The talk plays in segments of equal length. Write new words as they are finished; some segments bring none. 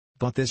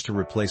Bought this to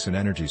replace an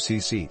Energy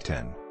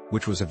CC10,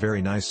 which was a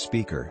very nice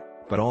speaker,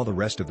 but all the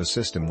rest of the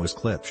system was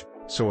Klipsch,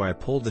 so I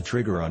pulled the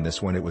trigger on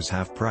this when it was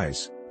half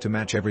price, to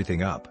match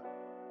everything up.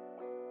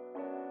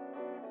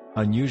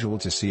 Unusual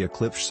to see a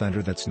Klipsch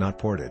center that's not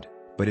ported,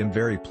 but I'm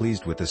very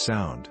pleased with the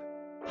sound.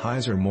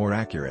 Highs are more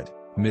accurate,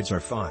 mids are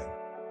fine.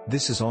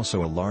 This is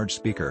also a large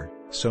speaker,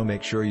 so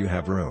make sure you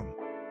have room.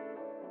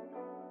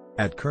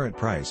 At current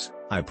price,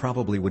 I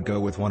probably would go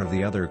with one of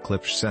the other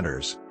Klipsch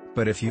centers,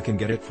 but if you can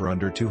get it for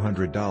under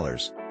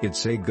 $200, I'd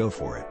say go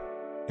for it.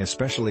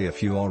 Especially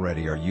if you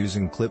already are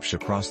using Klipsch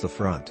across the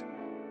front.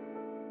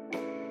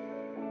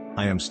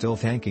 I am still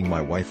thanking my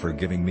wife for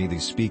giving me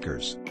these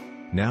speakers.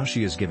 Now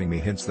she is giving me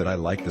hints that I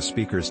like the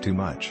speakers too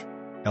much.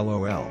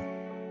 LOL.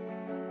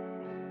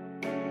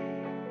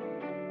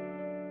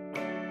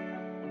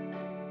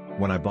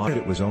 When I bought it,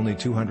 it was only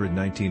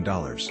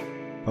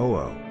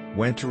 $219.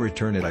 Went to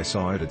return it, I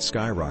saw it had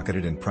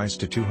skyrocketed in price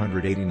to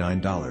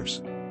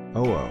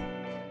 $289.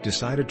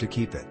 Decided to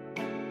keep it.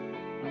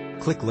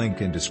 Click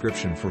link in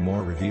description for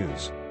more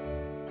reviews.